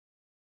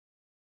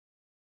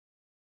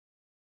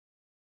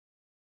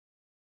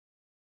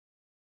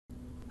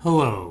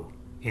Hello.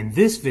 In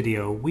this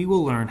video, we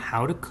will learn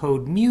how to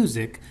code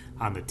music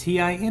on the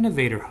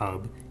TI-Innovator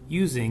Hub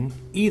using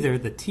either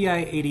the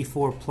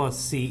TI-84 Plus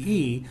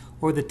CE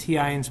or the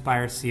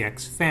TI-Nspire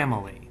CX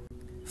family.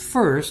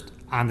 First,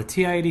 on the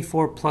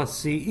TI-84 Plus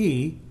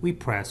CE, we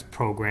press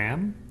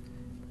Program,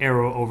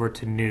 arrow over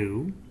to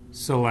New,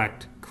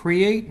 select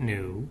Create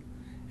New,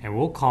 and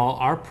we'll call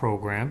our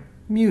program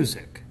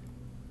Music.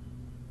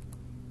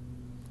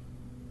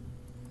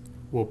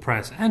 We'll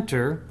press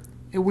Enter,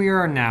 and we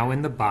are now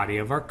in the body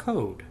of our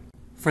code.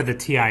 For the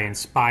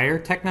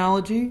TI-Nspire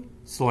technology,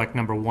 select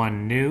number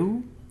 1,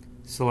 New,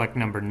 select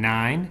number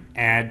 9,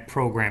 Add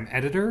Program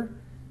Editor,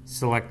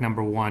 select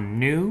number 1,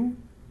 New,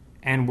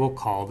 and we'll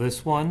call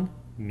this one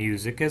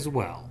Music as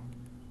well.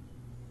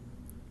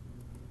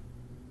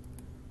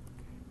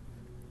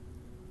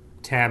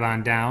 Tab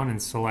on down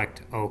and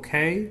select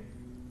OK,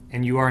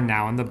 and you are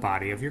now in the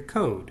body of your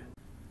code.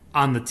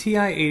 On the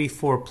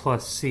TI-84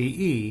 Plus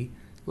CE,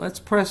 let's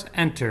press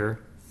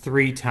Enter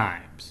 3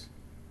 times.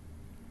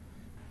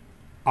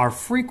 Our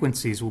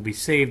frequencies will be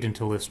saved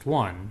into list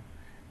 1,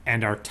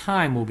 and our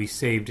time will be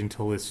saved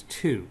into list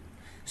 2.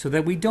 So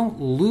that we don't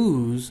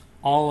lose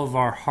all of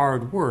our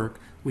hard work,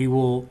 we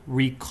will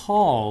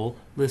recall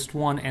list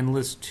 1 and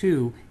list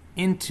 2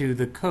 into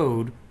the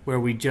code where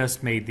we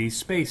just made these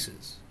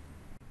spaces.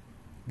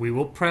 We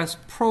will press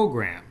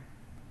Program.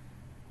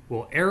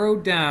 We'll arrow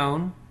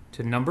down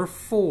to number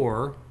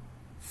 4,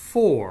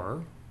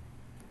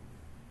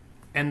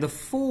 and the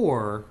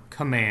for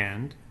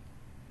command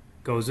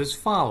goes as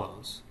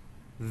follows: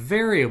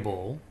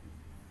 variable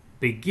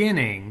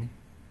beginning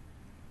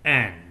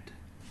end.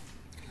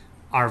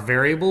 Our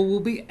variable will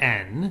be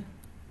n,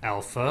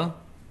 alpha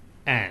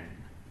n,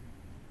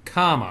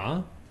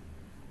 comma,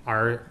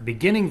 our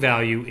beginning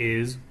value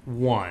is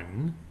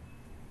 1,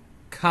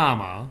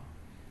 comma,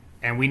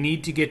 and we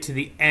need to get to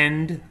the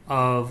end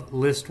of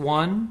list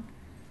 1,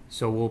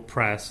 so we'll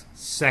press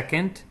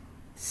second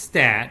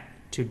stat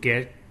to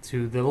get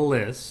to the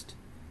list,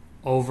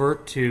 over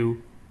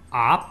to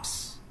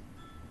ops,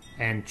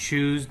 and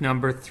choose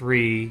number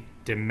 3,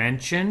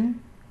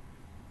 dimension,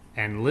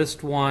 and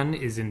list 1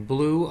 is in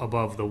blue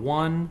above the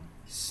 1,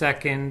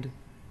 second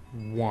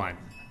 1.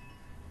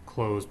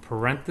 Close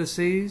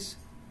parentheses,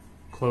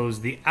 close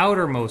the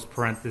outermost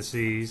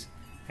parentheses,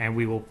 and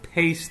we will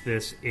paste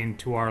this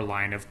into our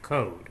line of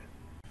code.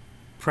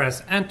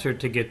 Press Enter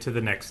to get to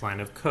the next line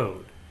of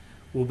code.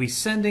 We'll be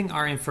sending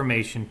our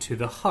information to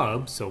the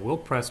hub, so we'll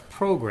press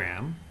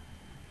Program,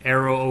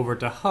 arrow over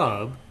to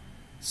Hub,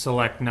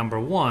 select number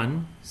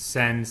 1,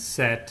 Send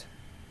Set,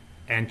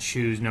 and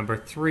choose number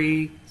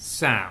 3,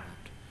 Sound.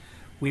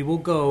 We will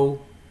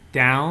go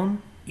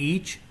down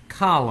each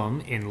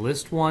column in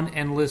list 1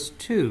 and list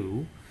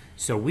 2,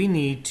 so we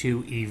need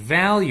to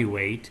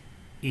evaluate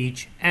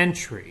each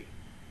entry.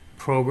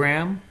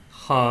 Program,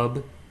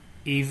 Hub,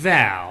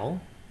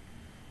 Eval,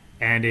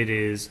 and it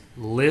is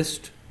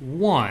list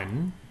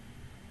 1,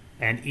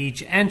 and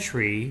each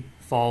entry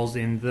falls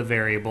in the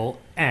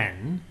variable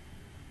n,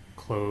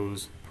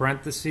 close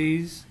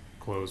parentheses,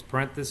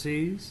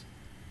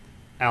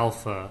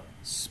 alpha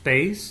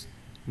space.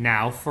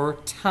 Now for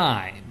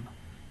time.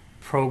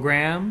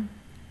 Program,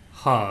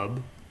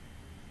 Hub,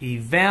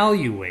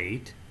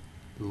 evaluate,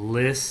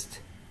 list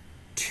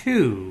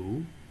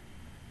 2.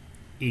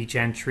 Each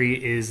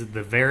entry is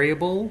the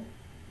variable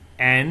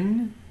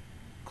n,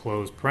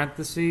 close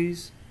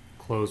parentheses.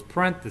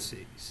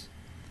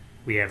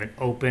 We have an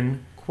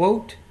open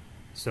quote,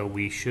 so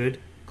we should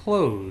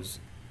close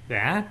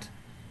that.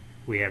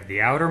 We have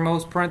the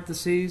outermost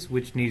parentheses,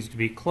 which needs to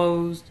be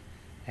closed,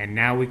 and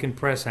now we can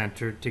press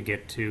Enter to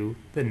get to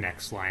the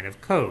next line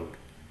of code.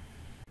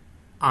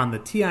 On the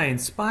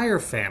TI-Nspire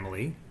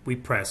family, we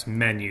press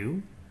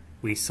Menu,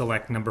 we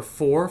select number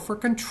 4 for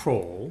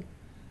Control,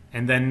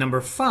 and then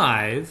number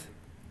 5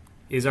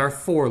 is our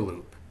for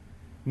loop.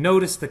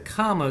 Notice the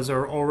commas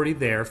are already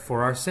there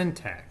for our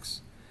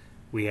syntax.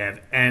 We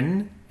have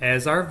n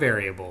as our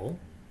variable,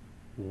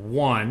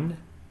 1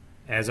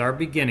 as our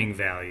beginning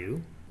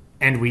value,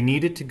 and we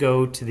need it to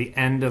go to the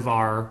end of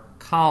our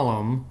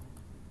column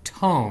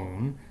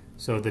tone,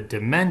 so the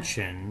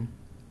dimension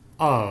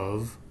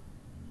of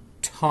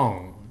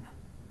tone.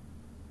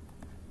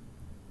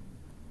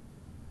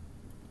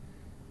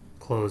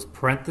 Close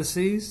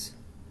parentheses,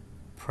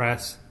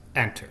 press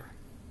Enter.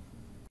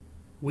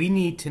 We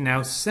need to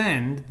now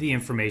send the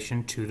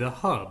information to the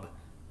hub.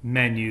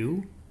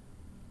 Menu,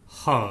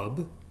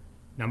 Hub,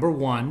 number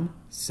 1,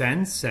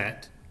 Send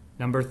Set,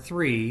 number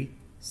 3,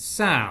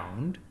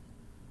 Sound.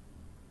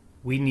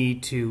 We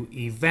need to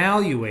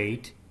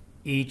evaluate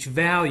each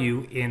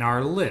value in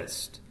our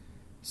list.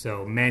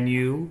 So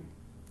Menu,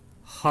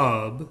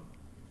 Hub,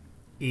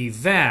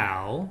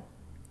 Eval.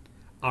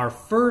 Our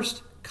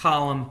first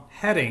column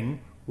heading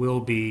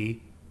will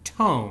be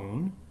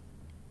Tone.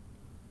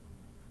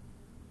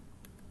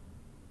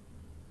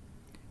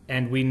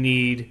 And we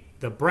need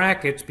the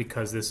brackets,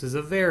 because this is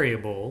a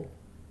variable,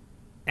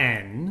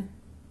 n.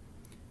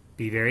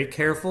 Be very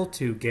careful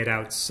to get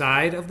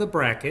outside of the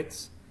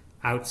brackets.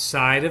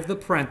 outside of the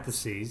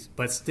parentheses,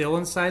 but still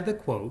inside the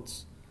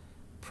quotes,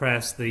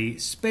 press the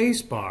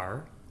space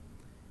bar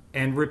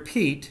and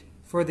repeat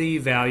for the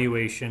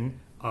evaluation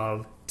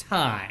of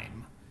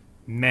time.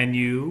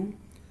 Menu,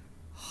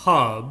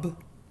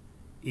 hub,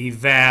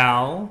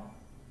 eval,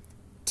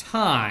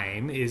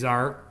 time is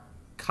our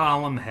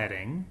column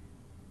heading.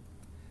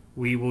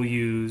 We will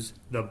use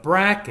the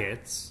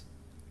brackets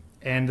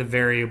and the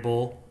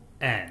variable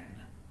n.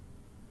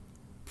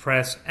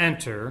 Press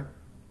enter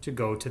to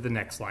go to the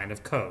next line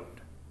of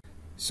code.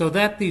 So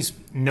that these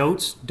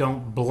notes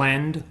don't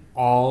blend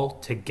all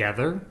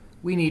together,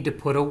 we need to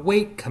put a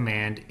wait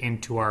command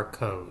into our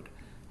code.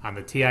 On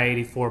the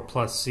TI-84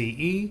 Plus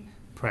CE,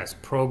 press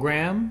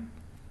Program,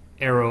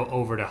 arrow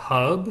over to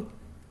Hub,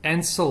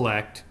 and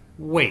select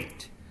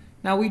Wait.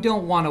 Now we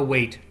don't want to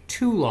wait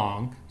too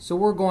long, so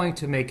we're going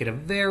to make it a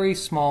very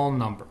small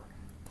number,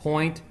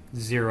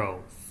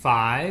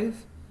 0.05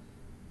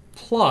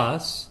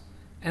 plus,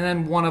 and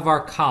then one of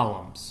our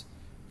columns,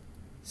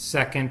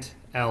 second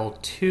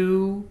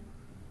L2,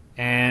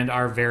 and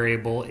our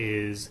variable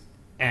is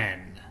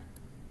n.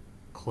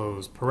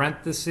 Close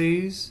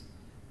parentheses,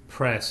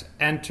 press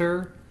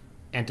enter,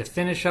 and to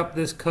finish up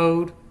this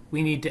code,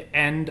 we need to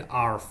end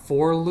our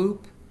for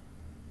loop,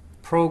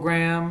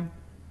 program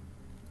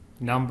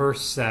number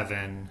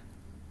 7,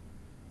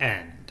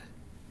 end.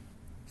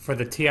 For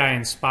the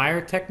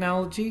TI-Nspire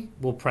technology,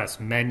 we'll press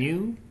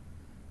menu,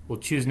 we'll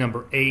choose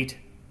number 8,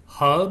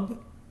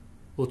 hub,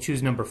 we'll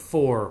choose number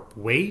 4,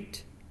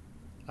 wait,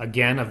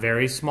 again a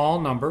very small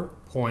number,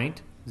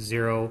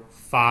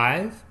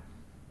 0.05,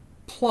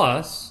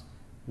 plus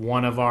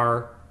one of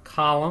our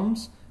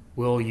columns,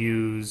 we'll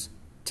use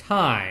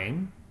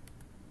time,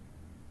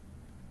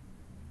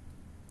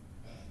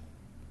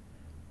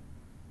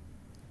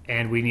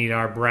 and we need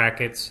our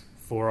brackets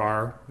for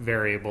our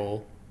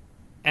variable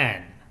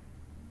n.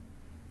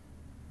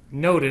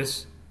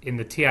 Notice in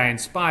the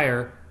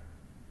TI-Nspire,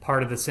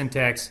 part of the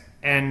syntax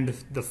and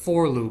the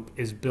for loop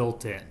is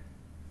built in.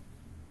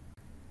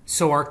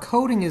 So our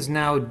coding is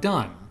now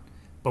done,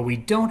 but we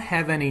don't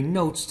have any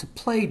notes to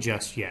play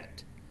just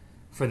yet.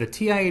 For the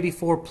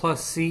TI-84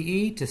 Plus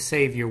CE, to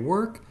save your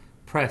work,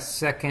 press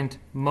second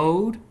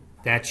mode,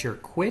 that's your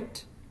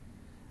quit.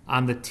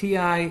 On the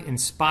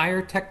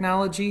TI-Nspire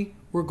technology,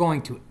 we're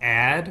going to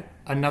add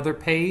another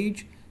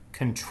page,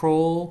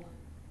 Control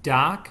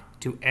Doc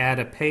to add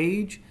a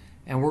page,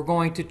 and we're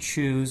going to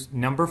choose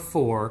number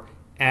 4,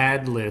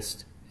 Add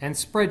List and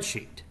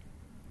Spreadsheet.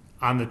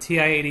 On the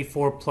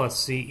TI-84 Plus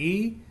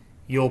CE,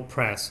 you'll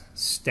press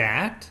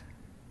Stat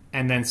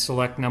and then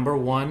select number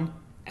 1,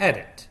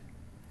 Edit.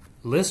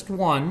 List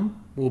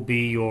 1 will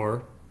be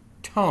your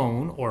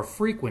tone or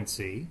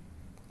frequency.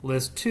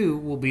 List 2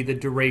 will be the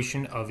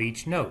duration of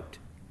each note.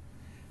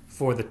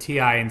 For the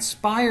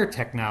TI-Nspire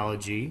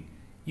technology,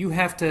 you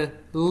have to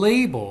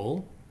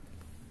label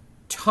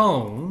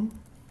tone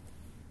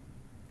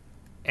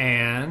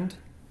and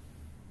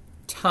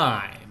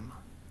time.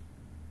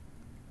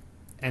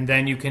 And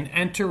then you can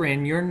enter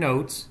in your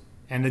notes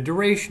and the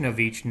duration of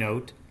each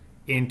note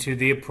into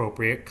the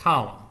appropriate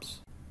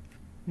columns.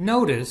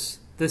 Notice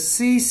the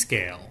C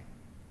scale.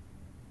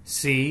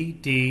 C,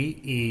 D,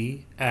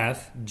 E,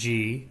 F,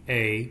 G,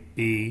 A,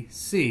 B,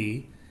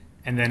 C,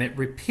 and then it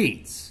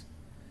repeats.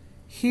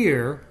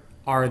 Here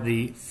are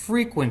the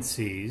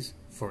frequencies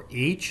for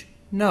each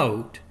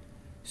note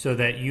so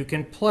that you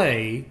can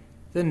play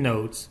the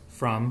notes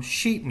from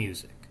sheet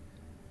music.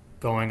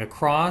 Going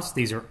across,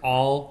 these are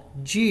all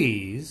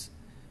G's,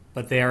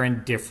 but they are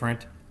in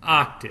different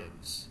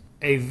octaves.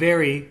 A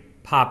very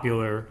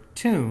popular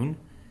tune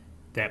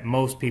that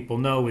most people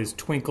know is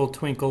Twinkle,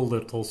 Twinkle,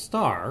 Little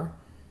Star,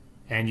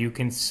 and you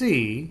can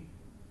see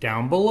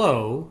down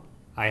below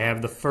I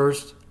have the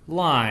first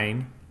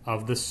line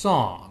of the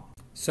song.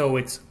 So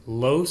it's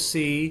low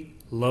C,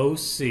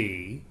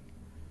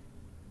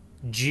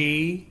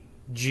 G,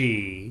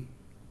 G,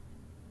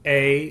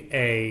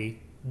 A,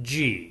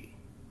 G.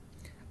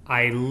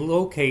 I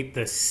locate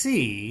the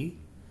C,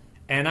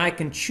 and I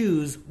can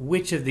choose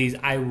which of these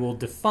I will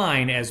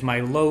define as my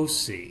low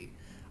C.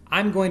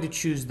 I'm going to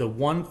choose the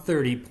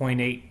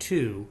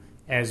 130.82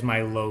 as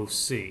my low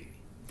C.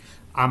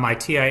 On my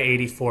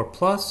TI-84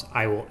 Plus,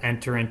 I will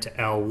enter into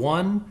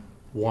L1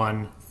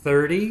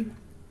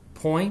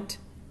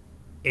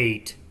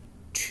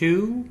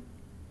 130.82,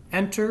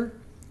 enter,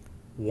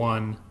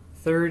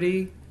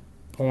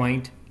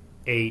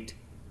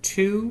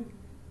 130.82,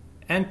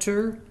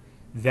 enter,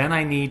 then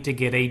I need to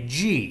get a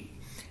G.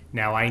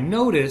 Now I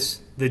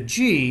notice the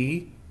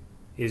G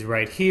is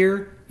right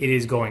here, it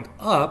is going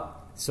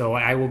up, so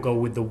I will go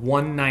with the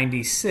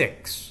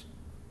 196.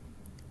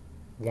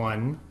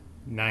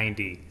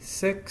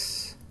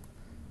 196,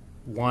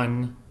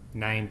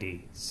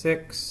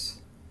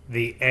 196.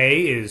 The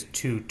A is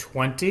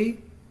 220.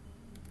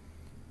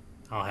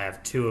 I'll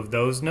have 2 of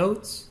those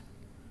notes.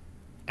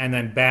 And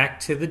then back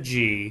to the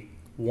G,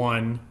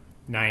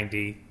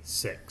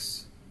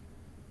 196.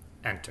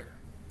 Enter.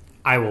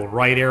 I will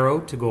right arrow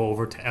to go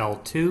over to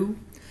L2.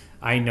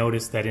 I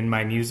notice that in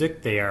my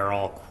music they are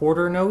all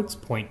quarter notes,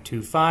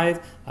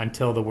 0.25,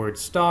 until the word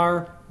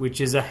star,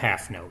 which is a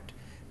half note.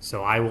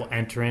 So I will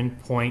enter in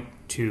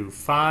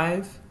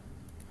 0.25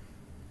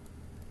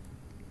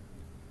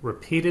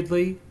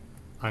 repeatedly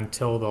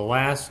until the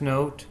last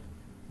note,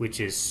 which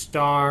is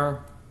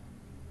star,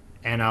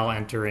 and I'll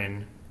enter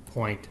in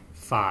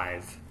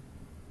 0.5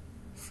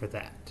 for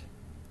that.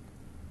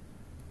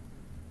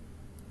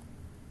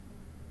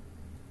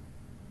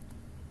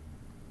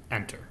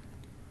 Enter.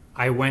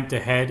 I went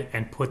ahead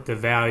and put the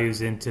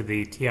values into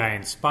the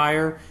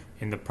TI-Nspire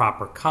in the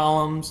proper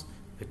columns,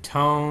 the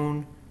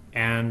tone,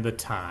 and the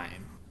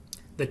time.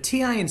 The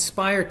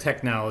TI-Nspire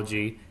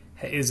technology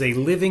is a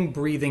living,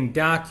 breathing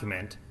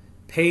document.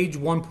 Page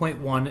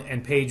 1.1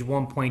 and page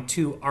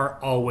 1.2 are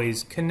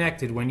always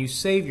connected when you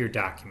save your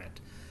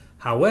document.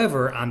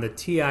 However, on the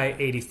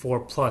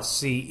TI-84 Plus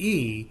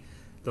CE,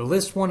 the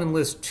List 1 and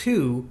List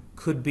 2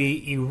 could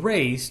be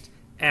erased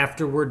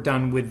after we're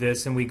done with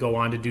this and we go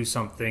on to do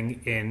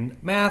something in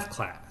math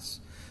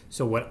class.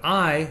 So what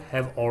I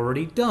have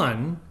already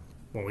done,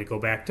 when we go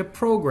back to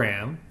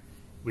Program,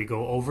 we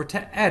go over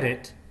to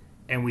Edit,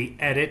 and we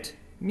edit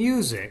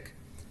Music,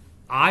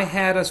 I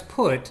had us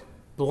put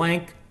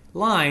blank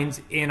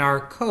lines in our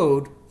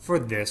code for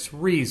this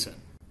reason.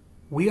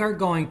 We are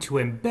going to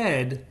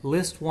embed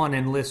List 1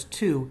 and List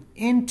 2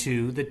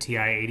 into the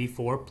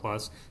TI-84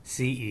 Plus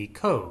CE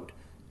code.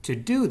 To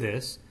do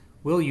this,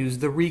 we'll use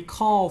the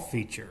recall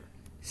feature.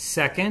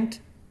 Second,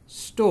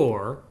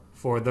 store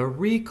for the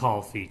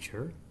recall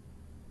feature,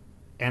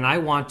 and I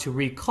want to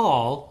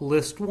recall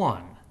List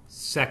 1,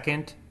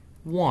 second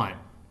 1.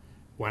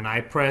 When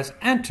I press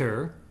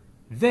Enter,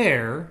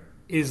 there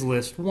is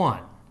List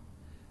 1.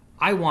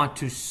 I want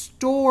to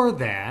store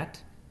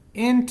that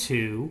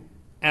into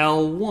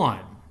L1.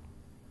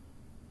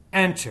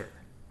 Enter.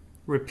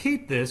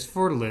 Repeat this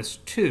for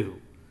List 2.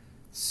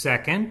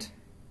 Second,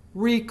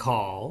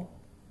 recall,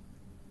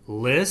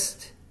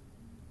 List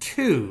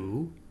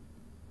 2,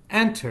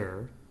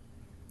 enter,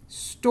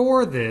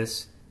 store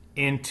this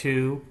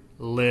into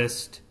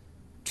List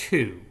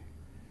 2.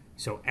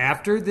 So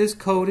after this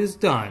code is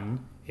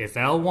done, if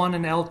L1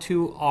 and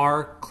L2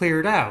 are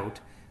cleared out,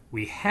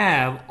 we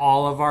have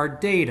all of our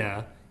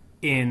data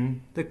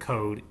in the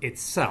code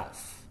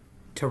itself.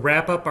 To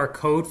wrap up our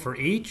code for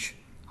each,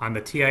 on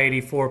the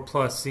TI-84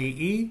 Plus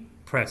CE,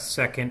 press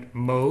second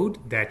mode,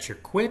 that's your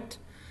quit.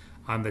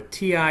 On the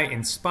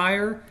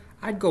TI-Nspire,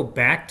 I'd go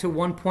back to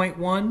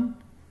 1.1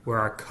 where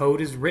our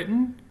code is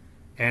written,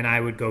 and I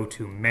would go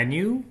to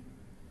Menu,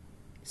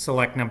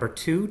 select number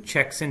 2,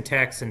 Check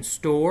Syntax and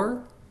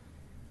Store.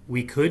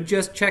 We could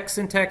just check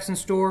syntax and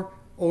store,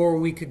 or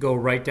we could go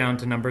right down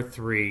to number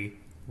 3,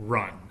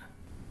 Run.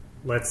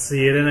 Let's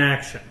see it in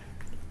action.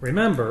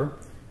 Remember,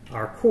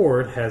 our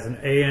cord has an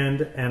A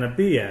end and a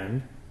B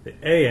end. The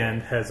A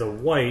end has a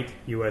white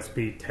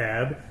USB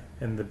tab,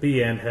 and the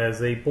B end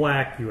has a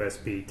black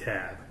USB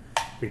tab.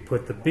 We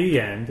put the B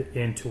end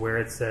into where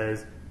it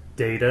says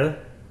Data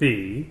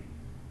B.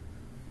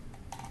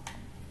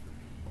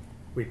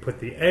 We put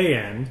the A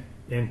end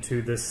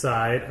into the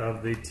side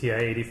of the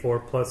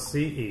TI-84 Plus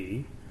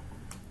CE.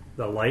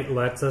 The light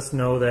lets us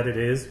know that it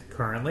is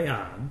currently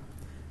on.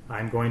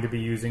 I'm going to be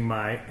using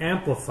my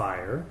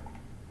amplifier.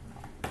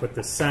 Put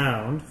the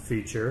sound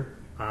feature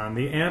on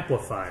the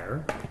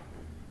amplifier,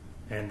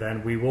 and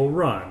then we will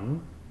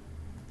run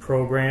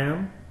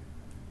Program,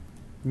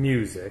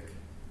 Music,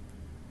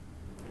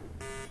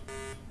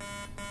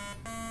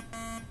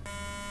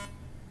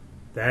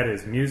 that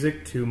is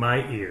music to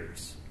my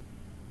ears.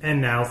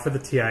 And now for the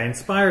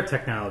TI-Nspire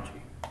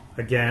technology.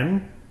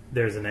 Again,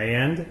 there's an A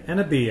end and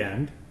a B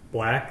end,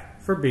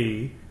 black for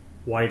B,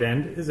 white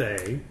end is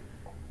A.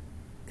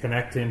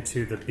 Connect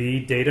into the B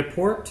data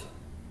port.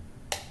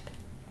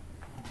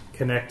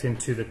 Connect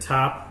into the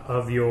top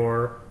of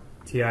your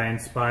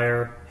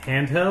TI-Nspire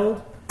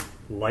handheld.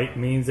 Light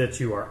means that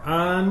you are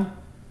on.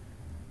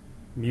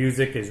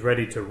 Music is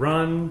ready to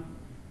run.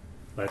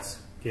 Let's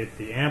get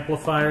the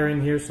amplifier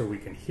in here so we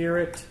can hear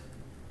it.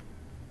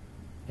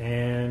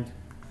 And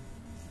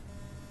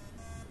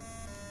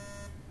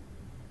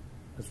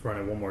let's run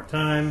it one more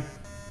time.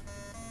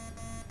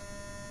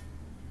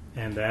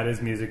 And that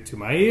is music to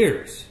my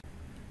ears.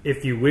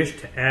 If you wish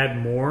to add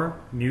more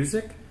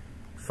music,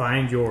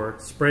 find your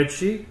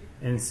spreadsheet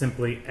and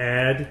simply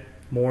add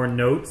more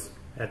notes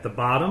at the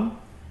bottom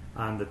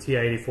on the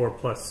TI-84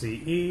 Plus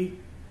CE.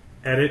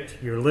 Edit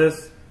your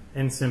list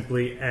and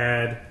simply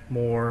add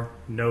more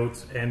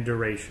notes and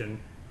duration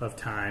of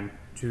time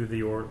to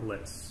your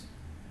lists.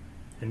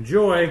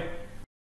 Enjoy!